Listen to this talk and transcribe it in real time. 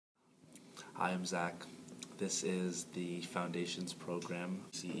Hi, I'm Zach. This is the Foundations program,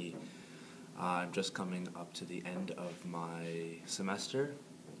 CE. I'm just coming up to the end of my semester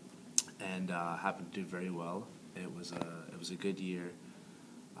and happened to do very well. It was a good year.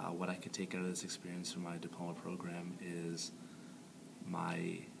 What I could take out of this experience from my diploma program is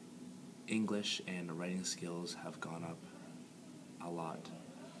my English and writing skills have gone up a lot.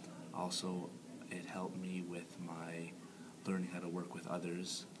 Also, it helped me with my learning how to work with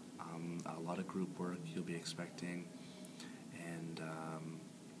others. A lot of group work you'll be expecting, and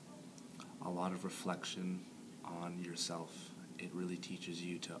a lot of reflection on yourself. It really teaches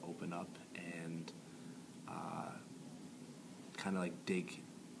you to open up and kind of like dig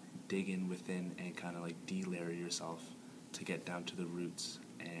in within and kind of like de-layer yourself to get down to the roots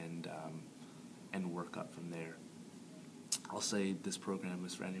and work up from there. I'll say this program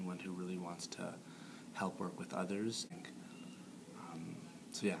is for anyone who really wants to help work with others.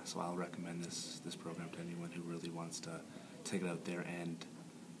 So I'll recommend this program to anyone who really wants to take it out there and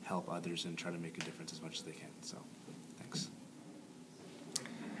help others and try to make a difference as much as they can. So, thanks.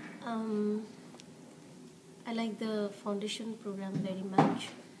 I like the foundation program very much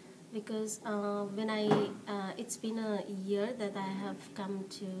because it's been a year that I have come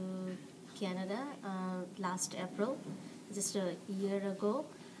to Canada last April, just a year ago.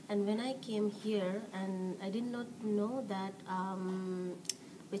 And when I came here, and I did not know that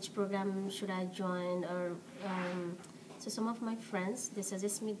which program should I join, or so some of my friends, they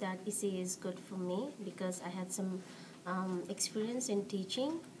suggest me that ECE is good for me because I had some experience in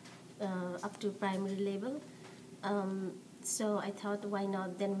teaching up to primary level. So I thought, why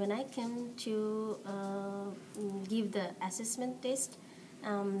not? Then when I came to give the assessment test,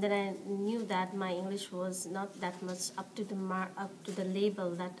 then I knew that my English was not that much up to the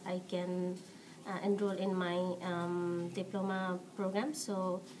level that I can enroll in my diploma program.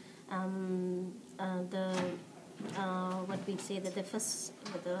 So the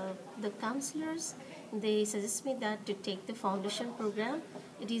counselors, they suggest me that to take the foundation program.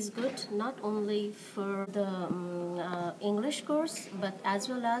 It is good not only for the English course, but as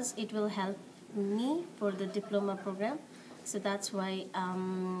well as it will help me for the diploma program. So that's why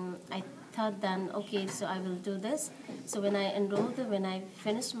I thought then, okay, so I will do this. So when I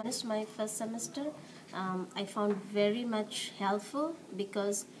finished my first semester, I found very much helpful,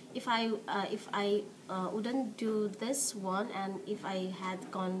 because if I wouldn't do this one, and if I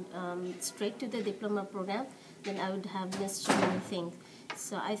had gone straight to the diploma program, then I would have missed so many things.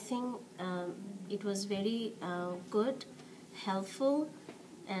 So I think it was very good, helpful,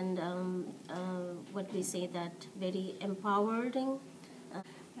 and very empowering.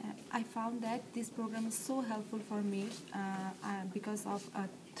 I found that this program is so helpful for me because of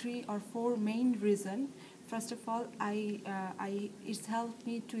 3 or 4 main reasons. First of all, it's helped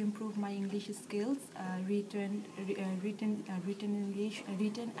me to improve my English skills, written English,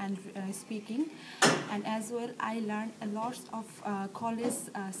 written and speaking, and as well I learned a lot of college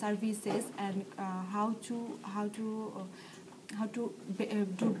services and how to do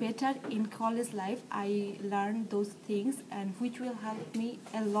better in college life. I learned those things, and which will help me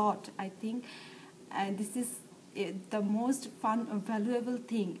a lot, I think. And this is the most fun, valuable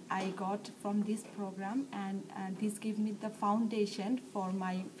thing I got from this program, and this gives me the foundation for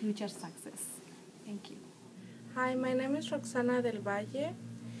my future success. Thank you. Hi, my name is Roxana del Valle.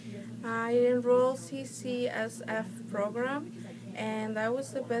 I enrolled CCSF program, and that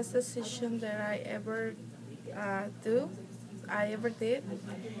was the best decision that I ever did.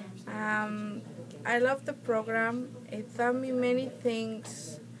 I love the program. It taught me many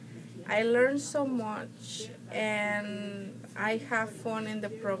things. I learned so much, and I have fun in the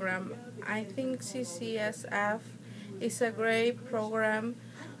program. I think CCSF is a great program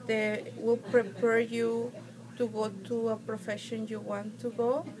that will prepare you to go to a profession you want to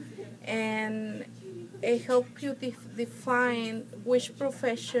go, and it helps you define which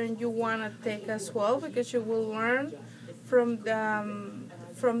profession you want to take as well, because you will learn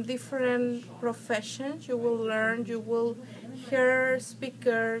from different professions. You will hear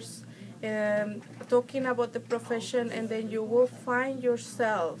speakers talking about the profession, and then you will find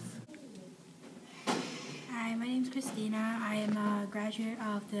yourself. Hi, my name is Christina. I am a graduate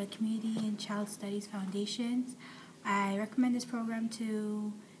of the Community and Child Studies Foundations. I recommend this program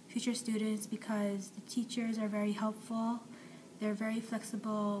to future students because the teachers are very helpful. They're very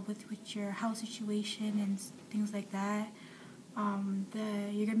flexible with your house situation and things like that.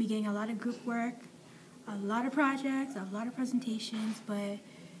 You're going to be getting a lot of group work, a lot of projects, a lot of presentations, but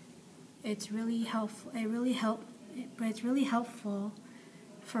it's really helpful. It's really helpful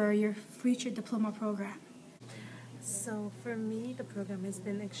for your future diploma program. So for me, the program has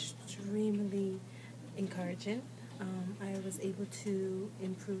been extremely encouraging. I was able to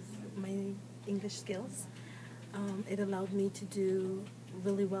improve my English skills. It allowed me to do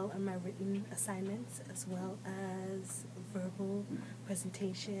really well on my written assignments as well as verbal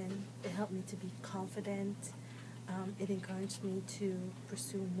presentation. It helped me to be confident. It encouraged me to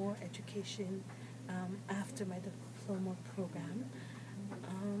pursue more education after my diploma program.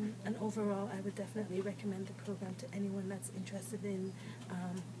 And overall, I would definitely recommend the program to anyone that's interested in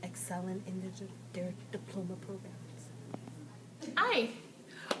excelling in their diploma programs. Hi,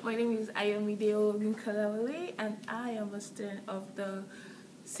 my name is Ayomide Ogunkalawale, and I am a student of the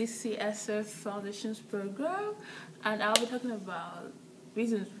CCSF Foundations program, and I'll be talking about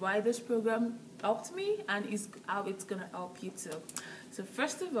reasons why this program helped me and how it's gonna help you too. So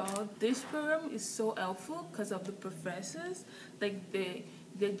first of all, this program is so helpful because of the professors. Like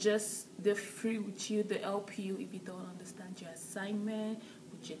they're free with you. They help you if you don't understand your assignment,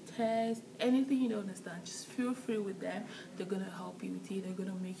 with your test, anything you don't understand. Just feel free with them. They're gonna help you with it. They're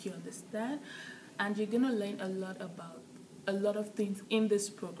gonna make you understand, and you're gonna learn a lot of things in this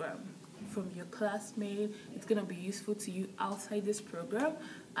program from your classmate. It's gonna be useful to you outside this program,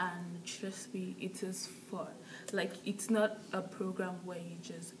 and trust me, it is fun. Like, it's not a program where you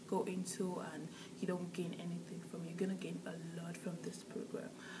just go into and you don't gain anything from it. You're gonna gain a lot from this program,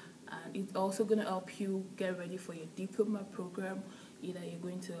 and it's also gonna help you get ready for your diploma program. Either you're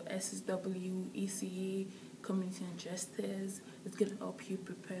going to SSW, ECE, Community and Justice. It's gonna help you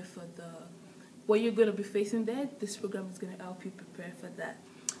prepare for what you're gonna be facing there. This program is gonna help you prepare for that.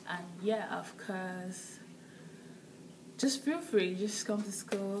 And yeah, of course, just feel free. Just come to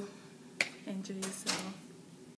school, enjoy yourself.